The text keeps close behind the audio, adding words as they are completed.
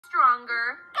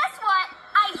stronger. Guess what?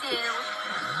 I do.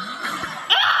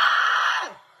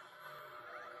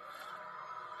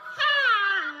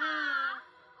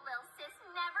 Lil sis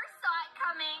never saw it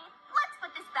coming. Let's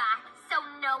put this back so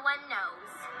no one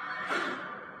knows.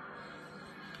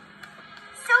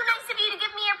 So nice of you to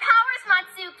give me your powers,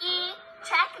 Matsuki.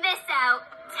 Check this out.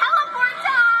 Teleport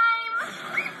time!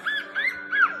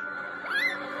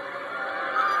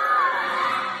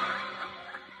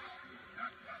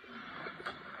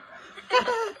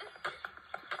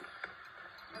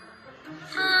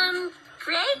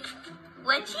 Greg?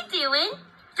 What you doing?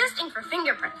 Testing for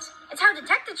fingerprints. It's how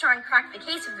Detectatron cracked the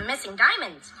case of the missing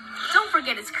diamonds. Don't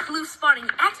forget his clue-spotting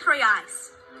X-ray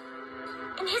eyes.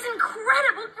 And his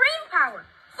incredible brain power.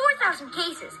 4,000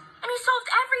 cases, and he solved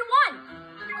every one.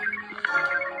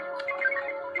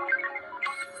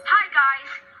 Hi, guys.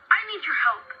 I need your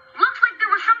help. Looks like there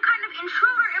was some kind of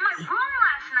intruder in my room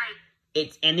last night.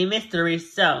 It's any mystery,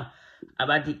 so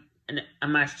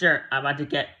I'm not sure. I'm about to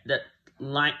get the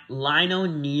Lionel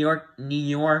New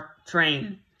York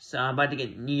train. So I'm about to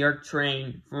get New York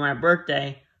train for my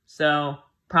birthday. So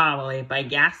probably by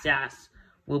gas.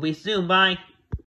 We'll be soon. Bye.